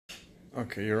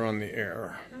Okay, you're on the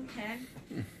air. Okay.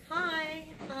 Hi,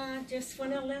 just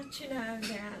want to let you know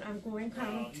that I'm going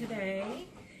home today.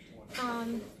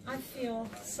 I feel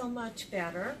so much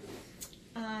better.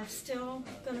 Still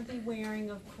going to be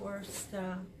wearing, of course,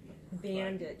 the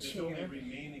bandage here.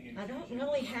 I don't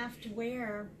really have to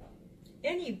wear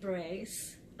any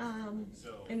brace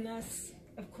unless,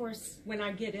 of course, when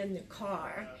I get in the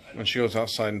car. When she goes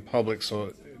outside in public,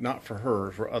 so not for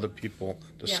her, for other people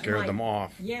to scare them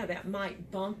off. Yeah, that might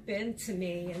bump into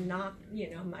me and knock,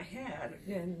 my head.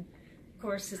 And, of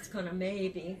course, it's going to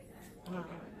maybe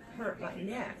hurt my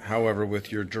neck. However,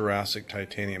 with your Jurassic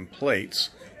titanium plates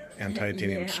and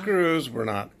titanium screws, we're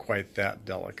not quite that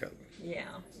delicate. Yeah,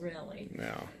 really.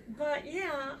 Yeah. But,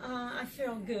 yeah, I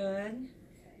feel good.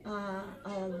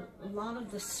 A lot of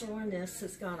the soreness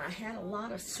is gone. I had a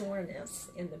lot of soreness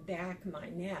in the back of my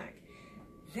neck.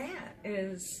 That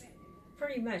is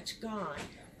pretty much gone.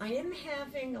 I am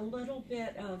having a little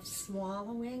bit of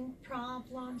swallowing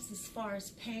problems as far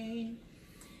as pain,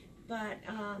 but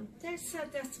they said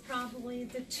that's probably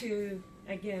the tube,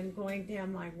 again, going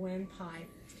down my windpipe.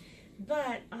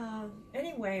 But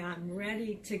anyway, I'm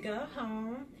ready to go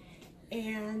home.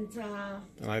 And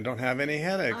I don't have any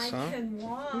headaches, I can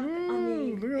walk. I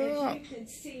mean, as you can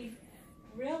see,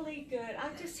 really good. I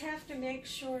just have to make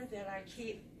sure that I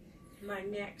keep my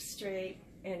neck straight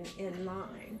and in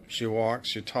line. She walks,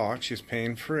 she talks, she's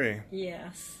pain-free.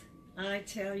 Yes, I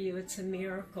tell you, it's a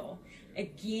miracle.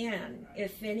 Again,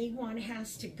 if anyone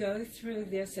has to go through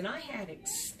this, and I had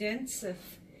extensive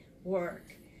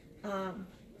work,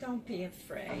 don't be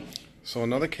afraid. So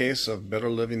another case of better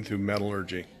living through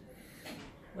metallurgy.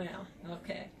 Well,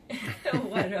 okay,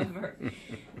 whatever.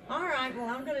 All right, well,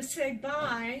 I'm going to say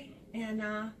bye,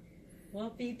 and we'll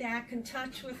be back in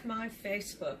touch with my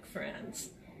Facebook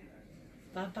friends.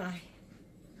 Bye-bye.